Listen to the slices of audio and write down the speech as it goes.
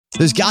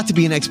There's got to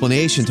be an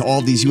explanation to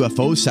all these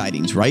UFO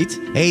sightings, right?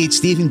 Hey, it's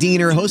Stephen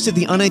Diener, host of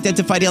the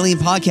Unidentified Alien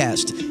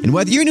Podcast. And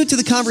whether you're new to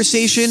the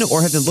conversation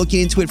or have been looking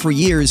into it for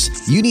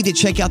years, you need to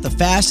check out the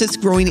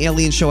fastest growing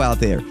alien show out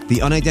there,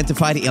 the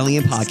Unidentified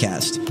Alien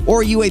Podcast,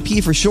 or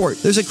UAP for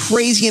short. There's a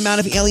crazy amount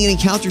of alien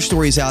encounter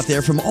stories out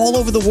there from all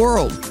over the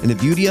world. And the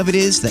beauty of it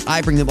is that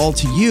I bring them all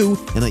to you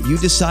and let you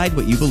decide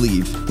what you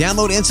believe.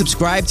 Download and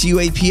subscribe to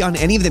UAP on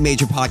any of the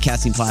major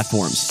podcasting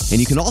platforms. And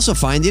you can also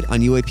find it on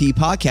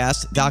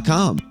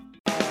UAPpodcast.com.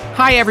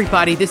 Hi,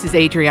 everybody. This is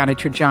Adriana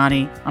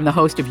Trajani. I'm the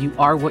host of You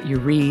Are What You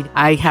Read.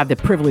 I have the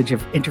privilege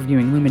of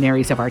interviewing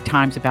luminaries of our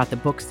times about the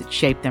books that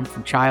shaped them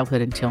from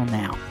childhood until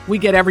now. We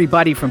get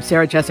everybody from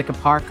Sarah Jessica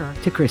Parker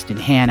to Kristen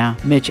Hanna,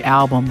 Mitch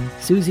Albom,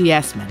 Susie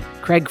Essman,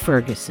 Craig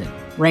Ferguson,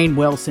 Rainn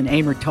Wilson,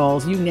 Amor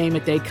Tolls, you name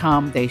it, they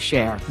come, they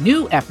share.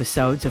 New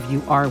episodes of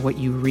You Are What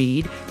You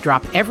Read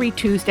drop every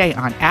Tuesday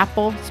on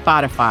Apple,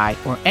 Spotify,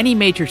 or any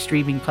major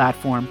streaming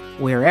platform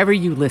wherever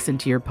you listen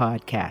to your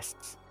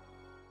podcasts.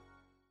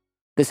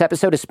 This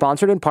episode is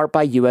sponsored in part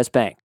by U.S.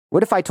 Bank.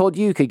 What if I told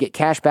you you could get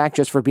cash back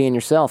just for being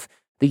yourself?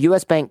 The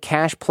U.S. Bank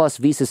Cash Plus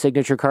Visa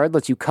Signature Card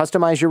lets you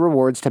customize your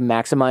rewards to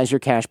maximize your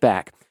cash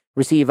back.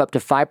 Receive up to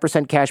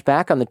 5% cash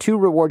back on the 2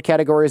 reward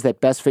categories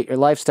that best fit your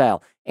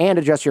lifestyle, and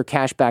adjust your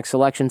cash back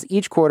selections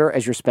each quarter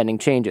as your spending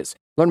changes.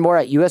 Learn more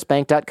at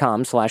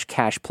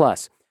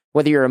usbank.com/cashplus.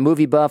 Whether you're a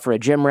movie buff or a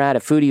gym rat, a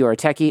foodie or a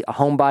techie, a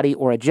homebody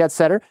or a jet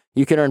setter,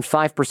 you can earn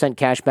 5%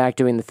 cash back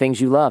doing the things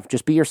you love.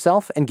 Just be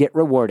yourself and get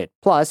rewarded.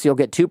 Plus, you'll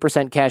get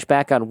 2% cash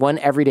back on one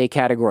everyday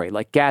category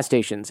like gas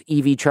stations,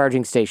 EV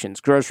charging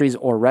stations, groceries,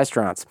 or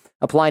restaurants.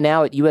 Apply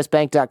now at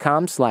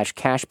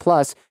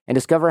usbank.com/cashplus and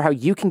discover how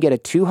you can get a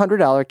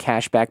 $200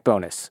 cash back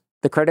bonus.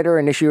 The creditor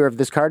and issuer of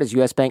this card is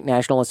U.S. Bank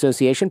National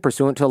Association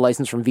pursuant to a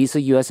license from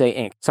Visa USA,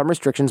 Inc. Some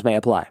restrictions may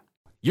apply.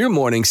 Your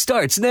morning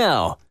starts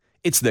now.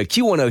 It's the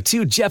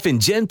Q102 Jeff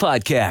and Jen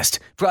podcast,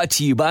 brought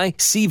to you by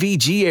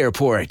CVG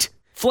Airport.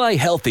 Fly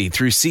healthy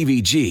through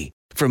CVG.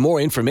 For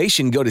more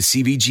information, go to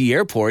CVG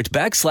Airport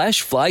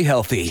 /fly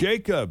healthy.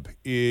 Jacob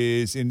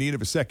is in need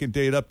of a second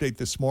date update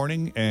this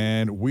morning,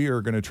 and we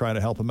are going to try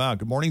to help him out.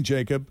 Good morning,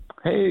 Jacob.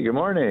 Hey, good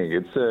morning.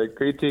 It's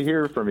great to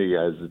hear from you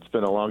guys. It's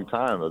been a long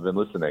time. I've been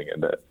listening,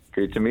 and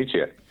great to meet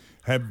you.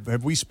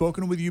 Have we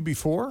spoken with you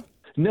before?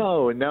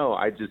 No.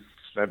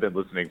 I've been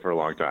listening for a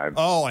long time.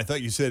 Oh, I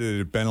thought you said it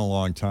had been a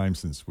long time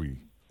since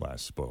we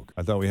last spoke.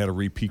 I thought we had a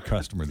repeat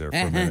customer there for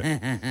a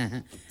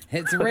minute.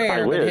 It's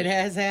rare, but it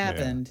has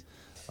happened.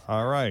 Yeah.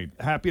 All right.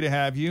 Happy to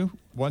have you.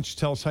 Why don't you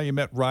tell us how you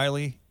met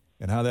Riley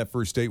and how that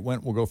first date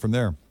went? We'll go from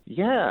there.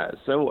 Yeah.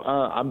 So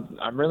I'm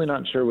really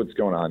not sure what's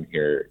going on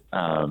here.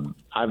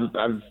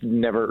 I've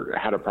never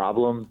had a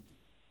problem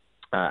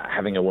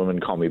having a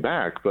woman call me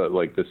back, but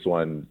like this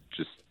one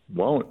just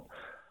won't.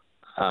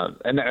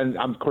 And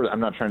of course, I'm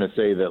not trying to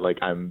say that like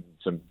I'm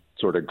some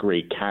sort of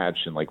great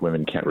catch and like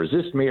women can't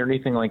resist me or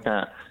anything like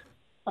that.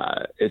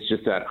 It's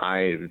just that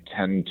I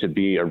tend to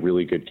be a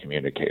really good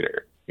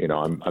communicator. You know,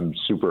 I'm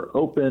super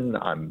open.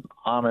 I'm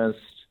honest.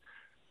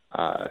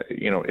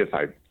 If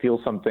I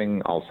feel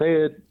something, I'll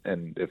say it.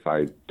 And if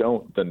I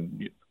don't,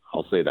 then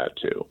I'll say that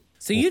too.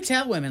 So you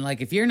tell women, like,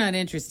 if you're not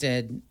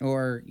interested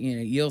or,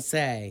 you'll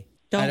say,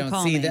 I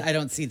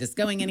don't see this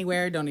going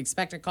anywhere. Don't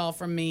expect a call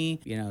from me.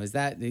 Is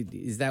that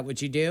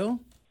what you do?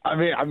 I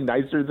mean, I'm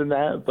nicer than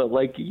that, but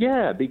like,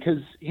 yeah, because,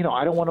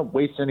 I don't want to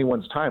waste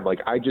anyone's time.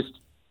 Like, I'll just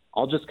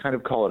kind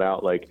of call it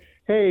out like,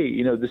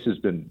 hey, this has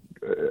been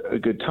a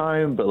good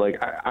time, but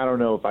like, I don't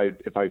know if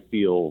I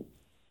feel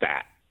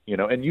that,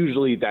 and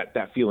usually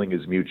that feeling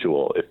is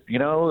mutual.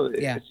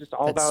 It's just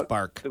all about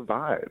spark. The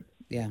vibe.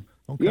 Yeah.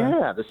 Okay.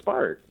 Yeah. The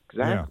spark.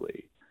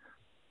 Exactly.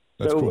 Yeah.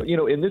 That's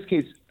cool. In this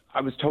case, I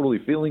was totally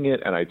feeling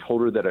it, and I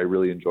told her that I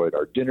really enjoyed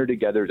our dinner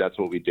together. That's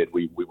what we did.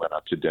 We went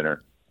out to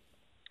dinner,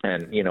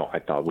 and I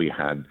told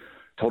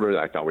her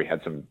that I thought we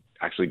had some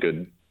actually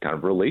good kind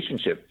of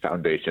relationship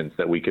foundations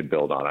that we could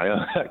build on.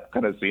 That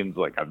kind of seems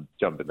like I'm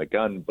jumping the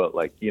gun, but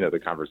like the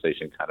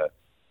conversation kind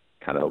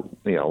of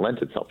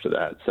lent itself to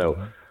that. So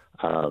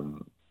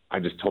I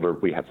just told her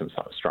we had some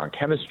strong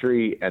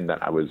chemistry, and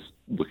that I was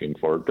looking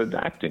forward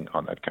to acting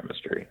on that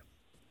chemistry.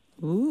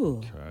 Ooh.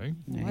 Okay.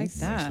 I like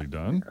that. Nicely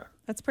done.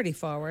 That's pretty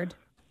forward.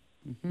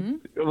 Mm-hmm.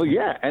 Well,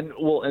 yeah. And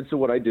so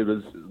what I did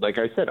was, like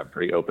I said, I'm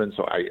pretty open.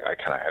 So I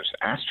kind of just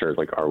asked her,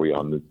 like, are we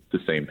on the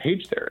same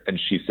page there? And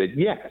she said,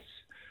 yes.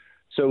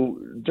 So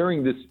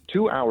during this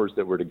 2 hours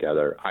that we're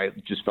together, I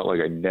just felt like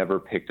I never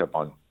picked up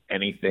on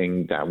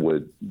anything that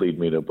would lead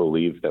me to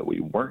believe that we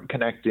weren't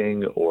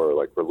connecting or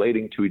like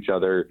relating to each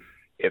other.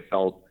 It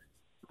felt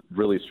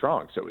really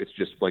strong. So it's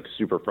just like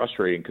super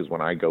frustrating because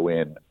when I go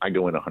in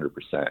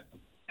 100%.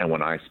 And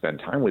when I spend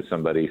time with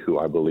somebody who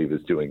I believe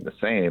is doing the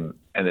same,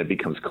 and it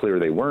becomes clear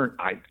they weren't,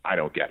 I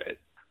don't get it.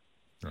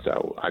 Right.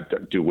 So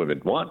do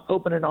women want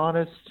open and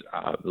honest?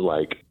 I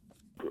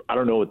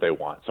don't know what they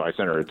want. So I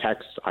sent her a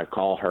text, I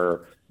call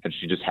her, and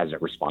she just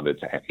hasn't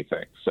responded to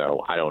anything.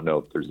 So I don't know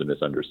if there's a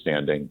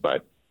misunderstanding,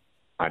 but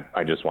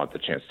I just want the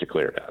chance to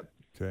clear it up.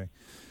 Okay.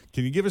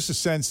 Can you give us a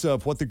sense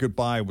of what the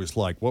goodbye was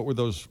like? What were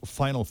those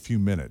final few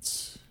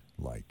minutes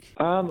like?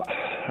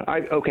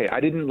 I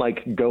didn't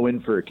like go in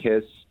for a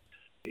kiss.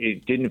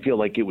 It didn't feel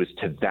like it was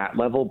to that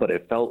level, but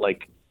it felt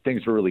like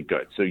things were really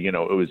good. So,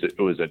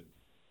 it was a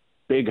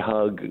big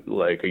hug.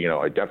 Like,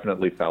 I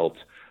definitely felt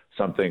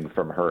something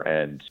from her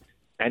end.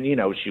 And,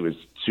 she was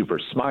super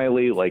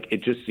smiley. Like,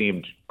 it just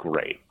seemed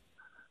great.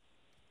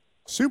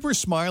 Super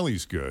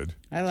Smiley's good.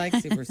 I like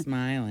Super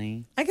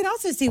Smiley. I can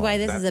also see why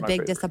this is a big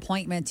favorite.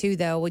 disappointment, too,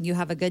 though. When you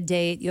have a good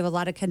date, you have a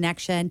lot of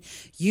connection.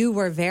 You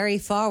were very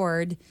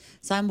forward.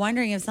 So I'm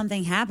wondering if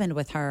something happened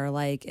with her.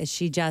 Like, is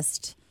she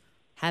just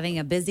having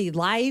a busy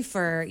life?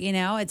 Or,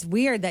 it's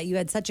weird that you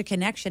had such a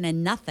connection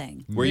and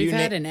nothing. We've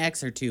had an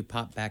ex or two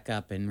pop back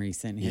up in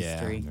recent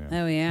history.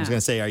 Oh, yeah. I was going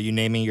to say, are you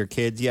naming your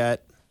kids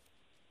yet?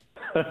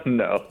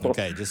 No.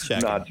 Okay, just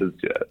checking. Not just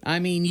yet. I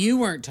mean, you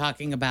weren't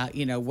talking about,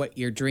 what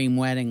your dream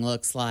wedding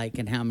looks like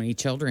and how many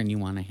children you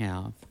want to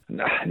have.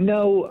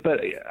 No, but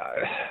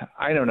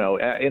I don't know.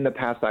 In the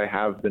past, I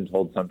have been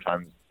told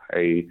sometimes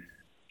I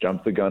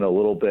jump the gun a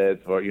little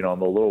bit, or,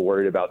 I'm a little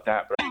worried about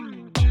that. But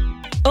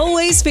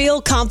Always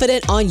feel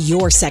confident on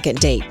your second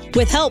date.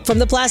 With help from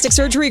the Plastic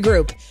Surgery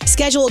Group.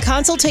 Schedule a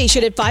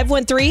consultation at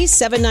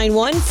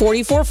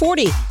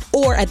 513-791-4440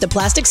 or at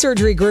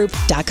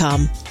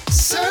theplasticsurgerygroup.com.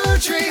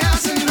 Surgery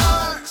has an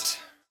art.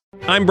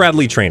 I'm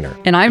Bradley Trainer.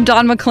 And I'm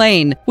Don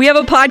McClain. We have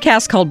a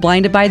podcast called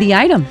Blinded by the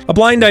Item. A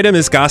blind item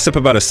is gossip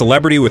about a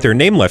celebrity with their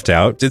name left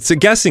out. It's a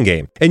guessing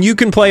game, and you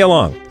can play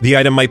along. The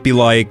item might be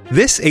like,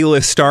 this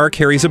A-list star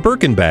carries a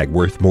Birkin bag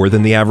worth more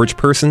than the average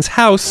person's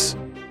house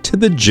to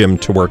the gym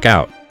to work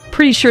out.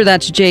 Pretty sure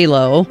that's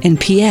J-Lo. And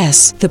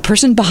P.S. the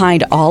person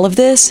behind all of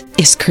this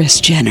is Kris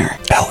Jenner,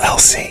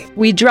 LLC.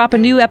 We drop a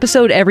new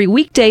episode every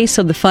weekday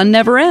so the fun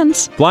never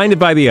ends. Blinded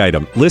by the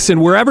Item. Listen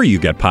wherever you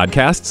get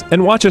podcasts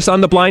and watch us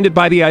on the Blinded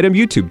by the Item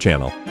YouTube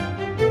channel.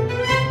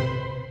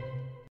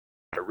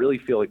 I really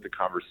feel like the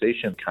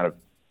conversation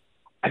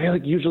I feel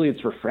like usually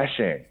it's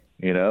refreshing,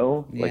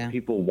 Yeah. Like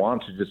people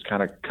want to just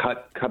kind of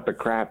cut the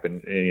crap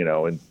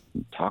and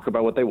talk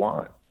about what they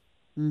want.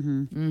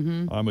 Mm-hmm.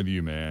 Mm-hmm. I'm with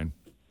you, man.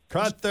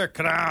 Cut the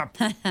crap.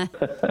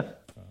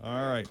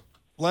 All right.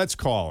 Let's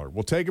call her.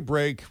 We'll take a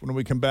break. When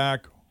we come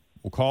back,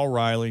 we'll call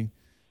Riley,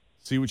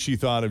 see what she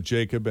thought of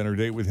Jacob and her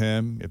date with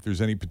him, if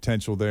there's any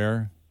potential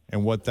there,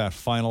 and what that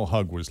final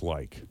hug was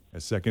like.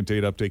 A second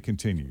date update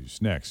continues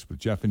next with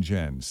Jeff and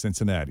Jen,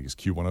 Cincinnati's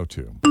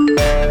Q102.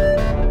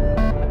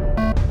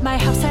 My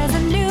house has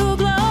a new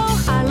glow.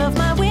 I love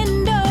my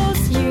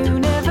windows.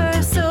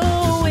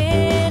 Universal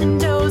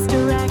Windows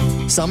Direct.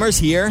 Summer's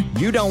here.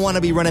 You don't want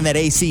to be running that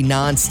AC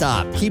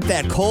nonstop. Keep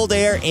that cold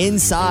air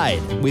inside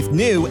with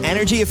new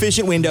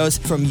energy-efficient windows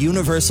from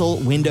Universal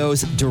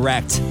Windows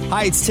Direct.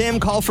 Hi, it's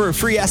Tim. Call for a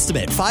free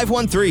estimate.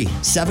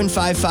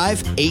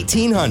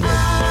 513-755-1800.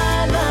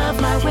 I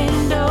love my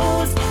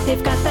windows.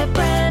 They've got that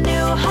brand new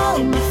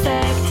home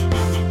effect.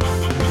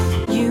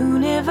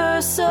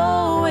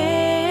 Universal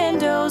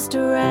Windows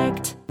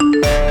Direct. All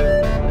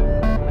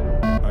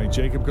right,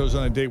 Jacob goes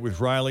on a date with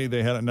Riley.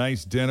 They had a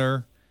nice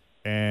dinner.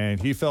 And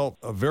he felt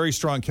a very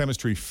strong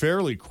chemistry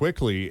fairly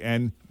quickly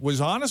and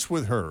was honest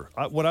with her.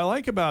 What I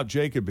like about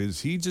Jacob is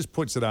he just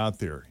puts it out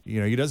there.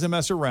 He doesn't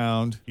mess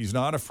around. He's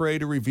not afraid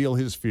to reveal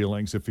his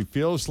feelings. If he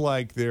feels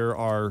like there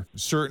are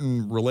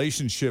certain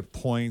relationship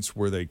points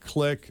where they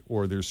click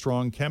or there's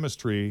strong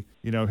chemistry,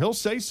 he'll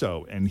say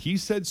so. And he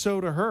said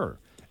so to her.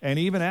 And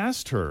even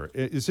asked her,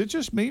 is it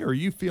just me or are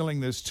you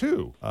feeling this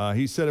too?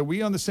 He said, are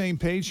we on the same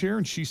page here?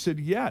 And she said,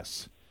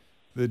 yes.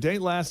 The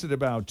date lasted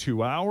about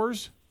 2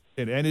 hours.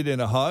 It ended in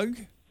a hug,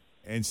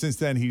 and since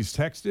then he's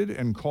texted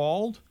and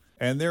called,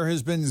 and there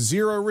has been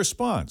zero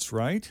response,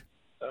 right?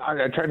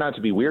 I try not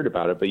to be weird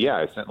about it, but yeah,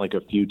 I sent like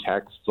a few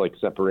texts, like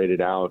separated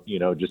out,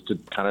 just to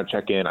kind of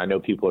check in. I know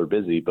people are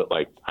busy, but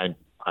like I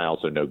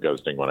also know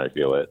ghosting when I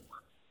feel it.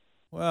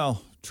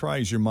 Well, try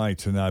as you might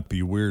to not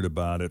be weird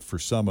about it. For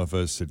some of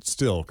us, it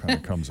still kind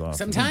of comes off.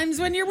 Sometimes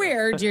when you're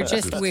weird, you're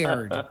just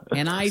weird.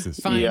 And I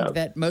find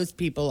that most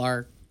people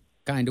are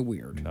kind of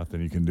weird.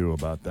 Nothing you can do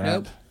about that.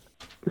 Nope.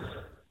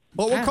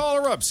 Well, we'll call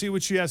her up, see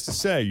what she has to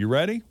say. You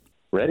ready?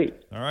 Ready.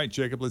 All right,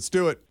 Jacob, let's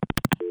do it.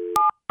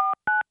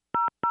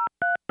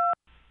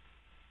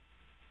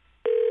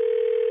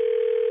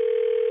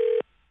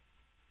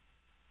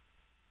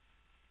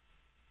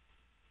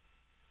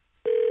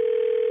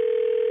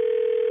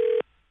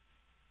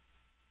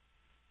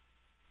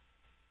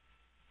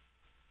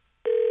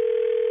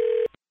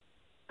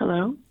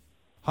 Hello?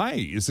 Hi,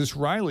 is this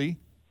Riley?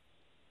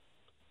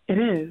 It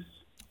is.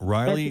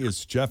 Riley,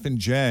 it's Jeff and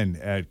Jen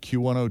at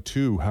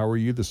Q102. How are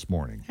you this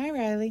morning? Hi,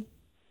 Riley.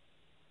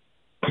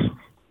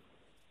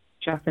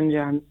 Jeff and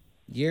Jen.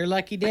 Your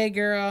lucky day,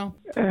 girl.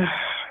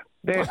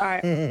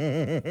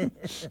 I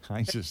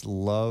just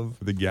love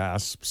the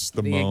gasps,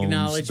 the moans, the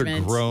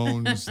acknowledgement.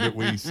 groans that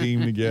we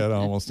seem to get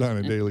almost on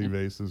a daily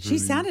basis. She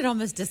sounded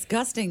almost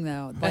disgusting,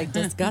 though. Like,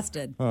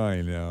 disgusted.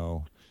 I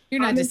know.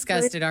 You're not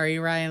disgusted, are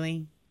you,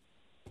 Riley?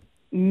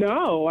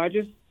 No,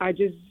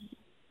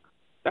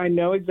 I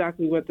know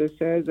exactly what this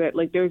is. That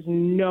like, there's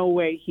no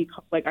way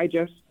I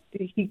just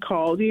he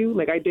called you.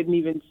 Like, I didn't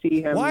even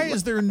see him. Why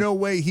is there no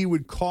way he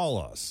would call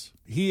us?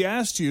 He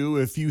asked you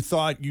if you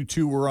thought you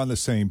two were on the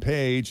same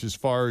page as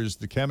far as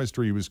the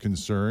chemistry was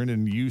concerned,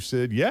 and you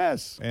said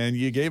yes. And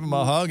you gave him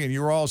a hug, and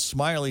you were all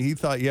smiling. He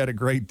thought you had a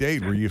great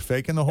date. Were you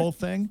faking the whole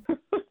thing?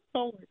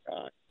 Oh, my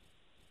God.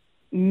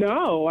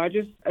 No,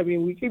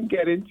 we can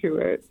get into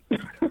it.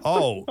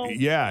 Oh,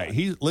 yeah.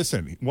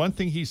 Listen, one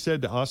thing he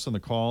said to us on the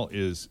call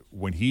is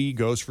when he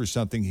goes for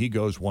something, he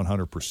goes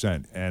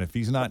 100%. And if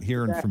he's not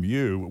hearing from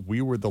you,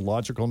 we were the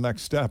logical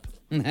next step.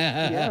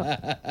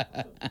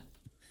 Yeah.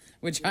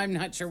 Which I'm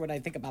not sure what I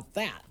think about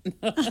that.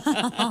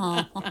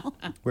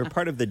 We're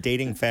part of the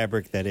dating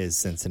fabric that is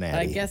Cincinnati.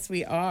 I guess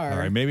we are. All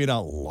right, maybe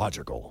not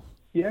logical.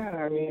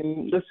 Yeah,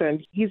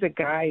 listen, he's a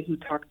guy who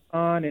talks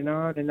on and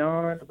on and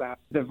on about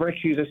the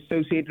virtues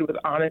associated with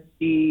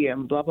honesty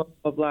and blah, blah,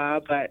 blah, blah.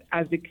 But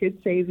as the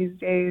kids say these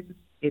days,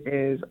 it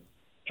is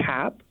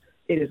cap.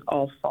 It is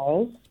all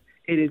false.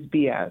 It is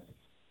BS.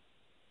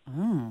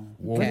 Oh,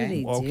 what did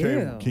he do?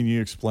 Okay, can you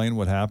explain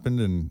what happened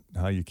and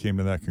how you came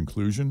to that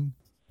conclusion?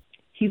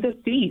 He's a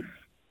thief.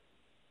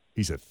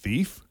 He's a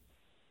thief?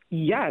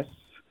 Yes.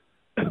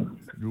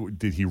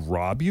 Did he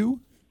rob you?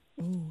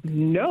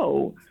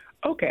 No.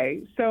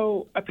 Okay,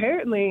 so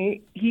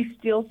apparently he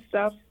steals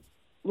stuff,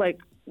 like,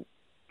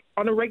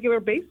 on a regular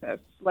basis.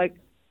 Like,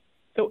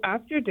 so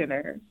after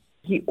dinner,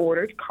 he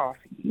ordered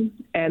coffee,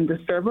 and the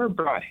server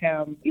brought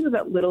him,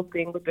 that little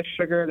thing with the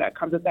sugar that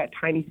comes with that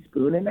tiny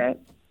spoon in it?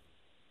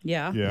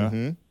 Yeah. Yeah.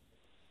 Mm-hmm.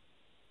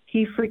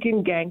 He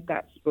freaking ganked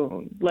that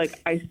spoon.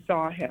 Like, I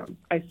saw him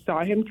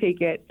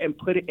take it and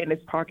put it in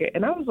his pocket,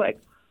 and I was like,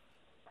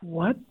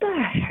 what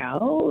the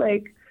hell?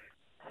 Like,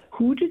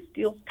 who just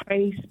steals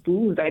tiny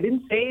spoons? I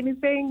didn't say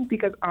anything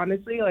because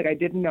honestly, I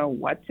didn't know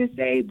what to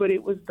say, but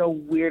it was the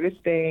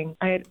weirdest thing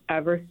I had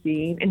ever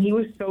seen. And he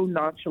was so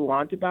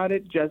nonchalant about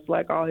it, just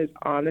like all his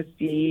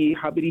honesty,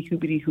 hubbity,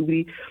 hoobity,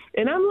 hoobity.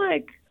 And I'm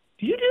like,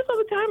 do you do this all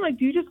the time? Like,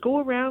 do you just go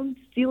around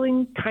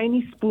stealing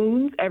tiny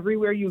spoons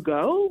everywhere you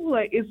go?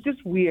 Like, it's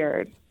just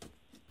weird.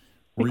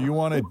 Were you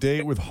on a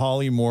date with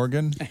Holly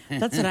Morgan?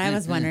 That's what I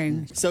was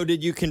wondering. So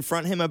did you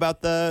confront him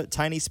about the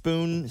tiny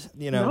spoon?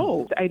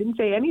 No, I didn't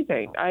say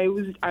anything. I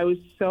was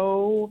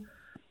so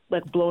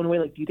blown away.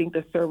 Like, do you think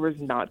the server's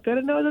not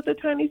gonna know that the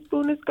tiny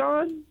spoon is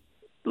gone?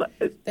 That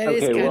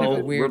is kind of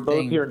a weird we're both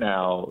thing. here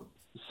now,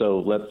 so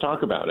let's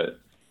talk about it.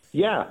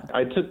 Yeah,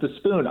 I took the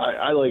spoon.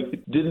 I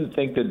didn't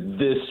think that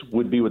this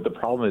would be what the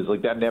problem is.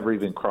 Like, that never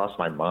even crossed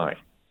my mind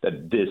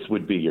that this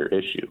would be your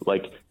issue.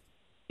 Like,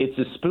 it's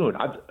a spoon.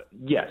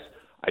 Yes,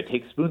 I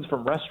take spoons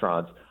from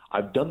restaurants.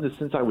 I've done this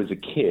since I was a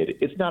kid.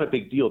 It's not a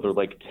big deal. They're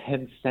like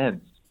 10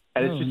 cents,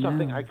 and it's just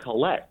something I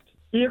collect.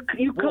 You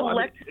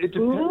collect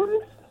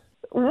spoons?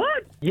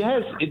 What?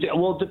 Yes. It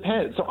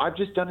depends. So I've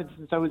just done it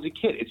since I was a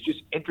kid. It's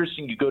just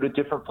interesting. You go to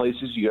different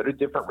places. You go to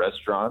different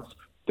restaurants.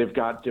 They've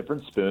got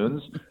different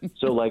spoons.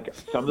 So,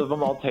 some of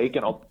them I'll take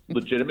and I'll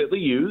legitimately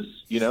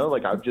use.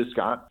 I've just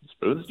got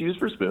spoons to use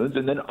for spoons,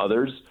 and then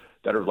others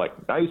that are,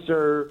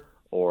 nicer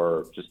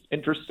or just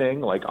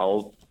interesting.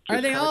 I'll just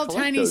Are they all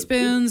tiny those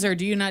spoons, or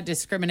do you not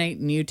discriminate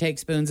and you take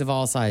spoons of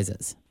all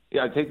sizes?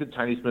 Yeah, I take the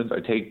tiny spoons. I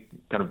take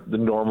kind of the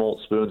normal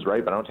spoons,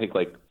 right? But I don't take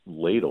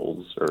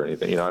ladles or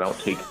anything. I don't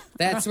take.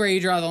 That's where you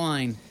draw the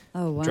line.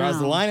 Oh, wow. Draws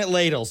the line at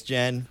ladles,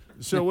 Jen.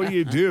 So what do?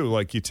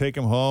 You take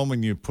them home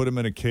and you put them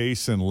in a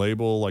case and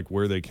label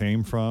where they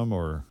came from,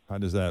 or how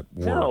does that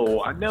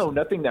work? No,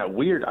 nothing that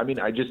weird. I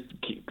just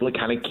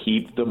kind of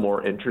keep the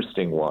more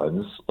interesting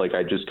ones.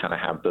 I just kind of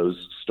have those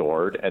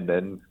stored, and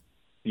then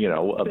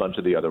a bunch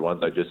of the other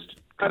ones I just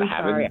kind of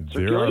have in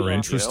circulation. There are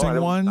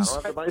interesting ones.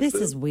 This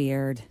is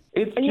weird.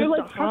 It's And you're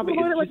just a hobby. talking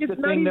about it It's like just it's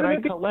a not thing that even I a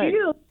big collect.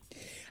 deal.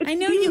 I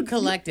know you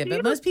collect it,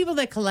 but most people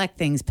that collect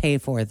things pay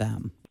for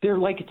them. They're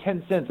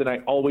 10 cents, and I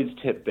always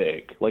tip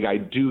big. I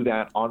do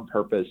that on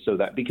purpose so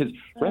that because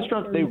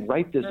restaurants, they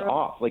write this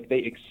off. They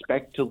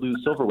expect to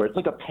lose silverware. It's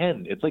like a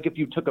pen. It's like if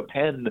you took a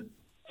pen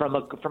from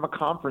a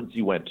conference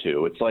you went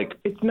to.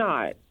 It's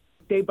not.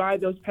 They buy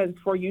those pens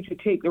for you to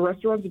take. The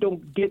restaurants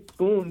don't get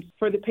spoons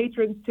for the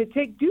patrons to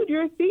take. Dude,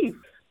 you're a thief.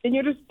 And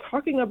you're just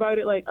talking about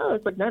it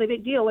it's not a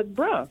big deal.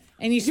 Bruh.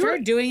 And you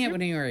started doing it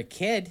when you were a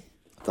kid.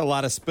 That's a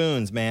lot of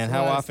spoons, man.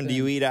 How often do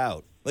you eat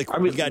out?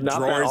 We've got not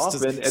drawers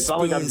that often. to It's not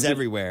like I'm spoons just-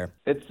 everywhere.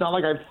 It's not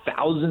like I have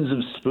thousands of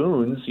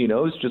spoons,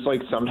 It's just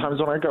sometimes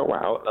when I go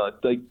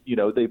out,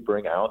 they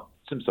bring out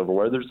some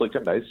silverware. There's a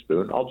nice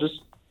spoon. I'll just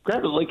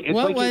grab it.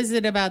 What was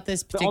it about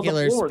this it's on the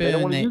particular floor. They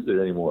don't spoon want to that? use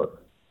it anymore.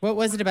 What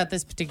was it about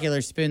this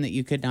particular spoon that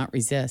you could not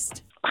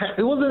resist?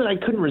 It wasn't that I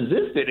couldn't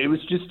resist it. It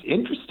was just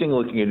interesting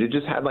looking at it. It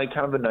just had kind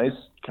of a nice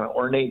kind of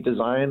ornate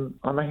design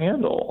on the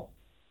handle.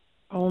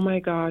 Oh my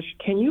gosh.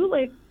 Can you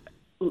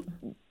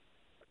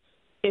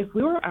if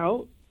we were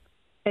out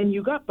and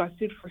you got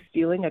busted for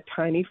stealing a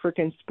tiny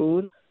freaking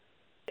spoon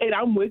and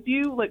I'm with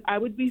you, I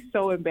would be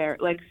so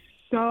embarrassed.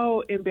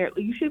 So embarrassed.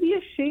 You should be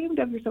ashamed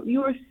of yourself.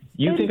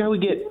 You think I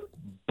would get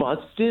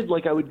busted?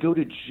 I would go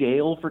to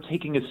jail for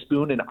taking a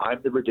spoon and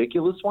I'm the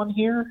ridiculous one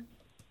here?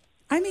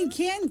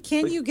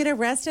 Can you get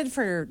arrested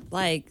for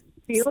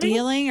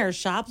stealing or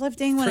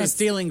shoplifting. For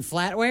stealing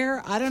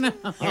flatware? I don't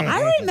know.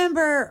 I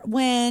remember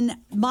when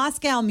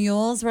Moscow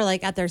mules were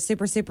like at their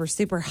super, super,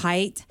 super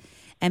height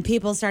and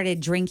people started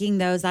drinking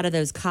those out of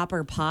those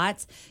copper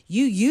pots.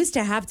 You used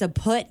to have to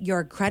put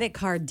your credit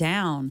card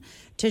down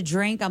to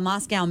drink a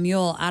Moscow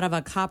mule out of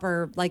a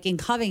copper, like in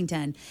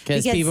Covington.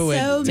 Because people would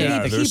so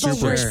many people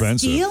were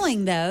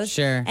stealing those.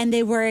 Sure. And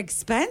they were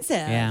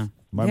expensive. Yeah.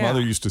 My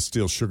mother used to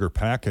steal sugar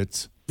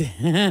packets.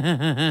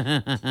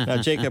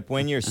 Now, Jacob,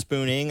 when you're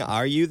spooning,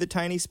 are you the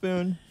tiny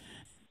spoon?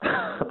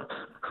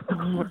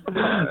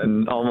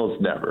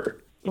 Almost never.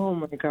 Oh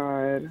my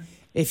God.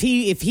 If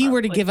he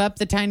were to give up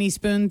the tiny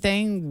spoon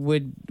thing,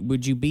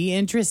 would you be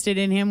interested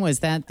in him? Was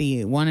that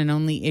the one and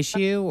only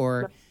issue,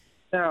 or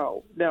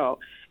no?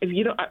 If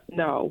you don't,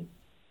 no.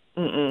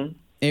 Mm-mm.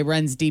 It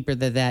runs deeper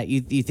than that.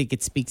 You think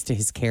it speaks to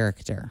his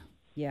character?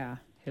 Yeah,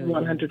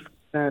 100%.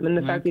 And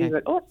the fact that he's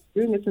like, oh, I've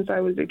been doing it since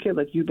I was a kid.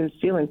 Like, you've been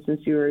stealing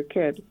since you were a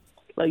kid.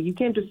 Like, you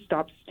can't just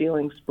stop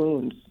stealing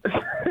spoons.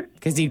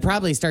 Because he'd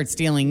probably start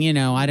stealing,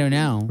 I don't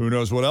know. Who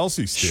knows what else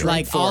he's stealing?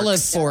 Like olive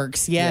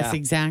forks. Yes,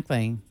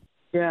 exactly.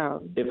 Yeah.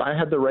 If I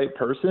had the right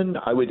person,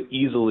 I would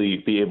easily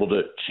be able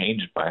to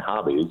change my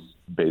hobbies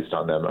based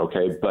on them,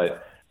 okay?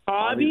 But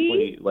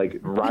obviously, like,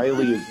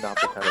 Riley is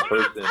not the kind of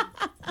person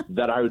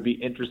that I would be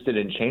interested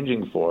in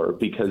changing for,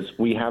 because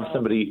we have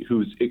somebody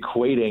who's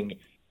equating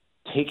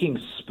taking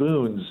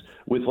spoons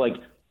with, like,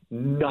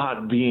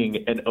 not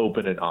being an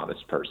open and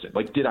honest person.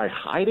 Like, did I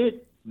hide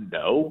it?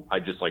 No. I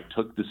just, like,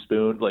 took the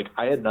spoon. Like,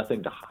 I had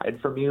nothing to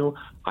hide from you.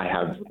 I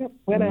have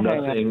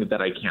nothing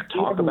that I can't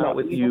talk about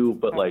with you,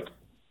 but, like,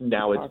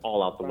 now it's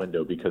all out the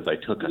window because I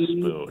took a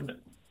spoon.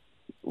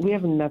 We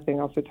have nothing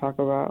else to talk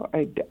about.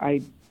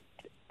 I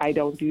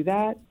don't do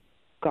that.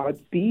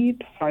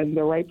 Godspeed. Find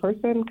the right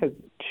person, because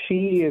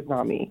she is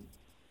not me.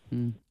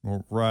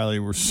 Well, Riley,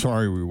 we're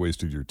sorry we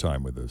wasted your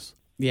time with this.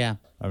 Yeah.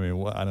 I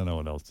mean, I don't know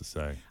what else to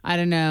say. I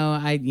don't know.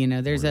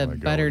 There's a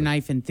butter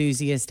knife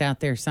enthusiast out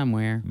there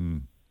somewhere.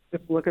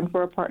 Just looking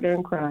for a partner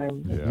in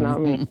crime. It's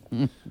not me.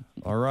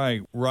 All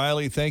right.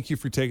 Riley, thank you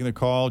for taking the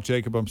call.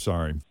 Jacob, I'm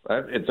sorry.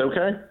 It's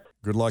okay.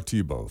 Good luck to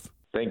you both.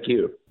 Thank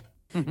you.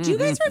 Do you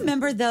guys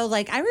remember, though,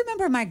 like, I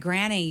remember my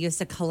granny used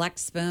to collect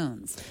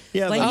spoons.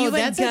 Yeah, when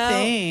that's a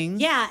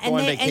thing. Yeah,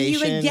 and you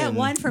would get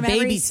one from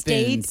every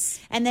state,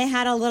 and they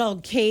had a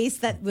little case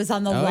that was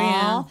on the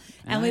wall,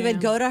 and we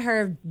would go to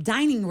her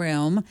dining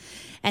room,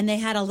 and they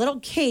had a little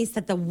case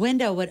that the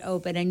window would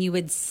open, and you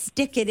would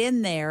stick it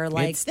in there,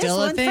 like, it's this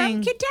still a one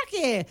thing. from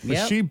Kentucky.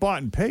 But she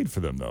bought and paid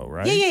for them, though,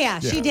 right? Yeah,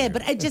 she did.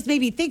 But it just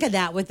made me think of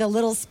that with the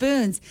little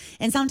spoons.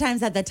 And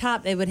sometimes at the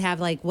top, they would have,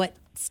 like, what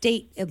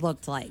state it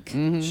looked like.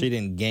 She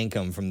didn't gank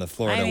them from the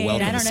Florida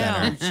Welcome I don't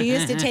Center. know. She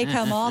used to take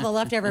home all the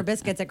leftover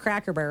biscuits at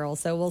Cracker Barrel,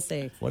 so we'll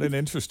see. What an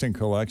interesting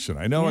collection.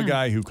 I know a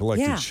guy who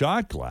collected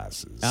shot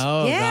glasses.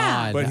 Oh,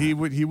 God. But he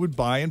would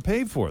buy and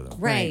pay for them.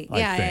 Right.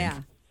 I think.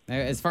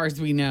 As far as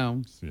we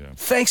know.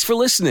 Thanks for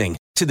listening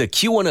to the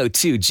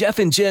Q102 Jeff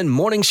and Jen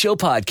Morning Show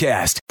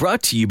podcast,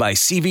 brought to you by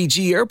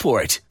CVG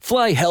Airport.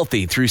 Fly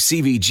healthy through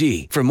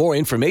CVG. For more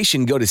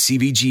information, go to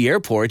CVG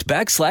Airport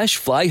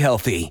 /fly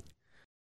healthy.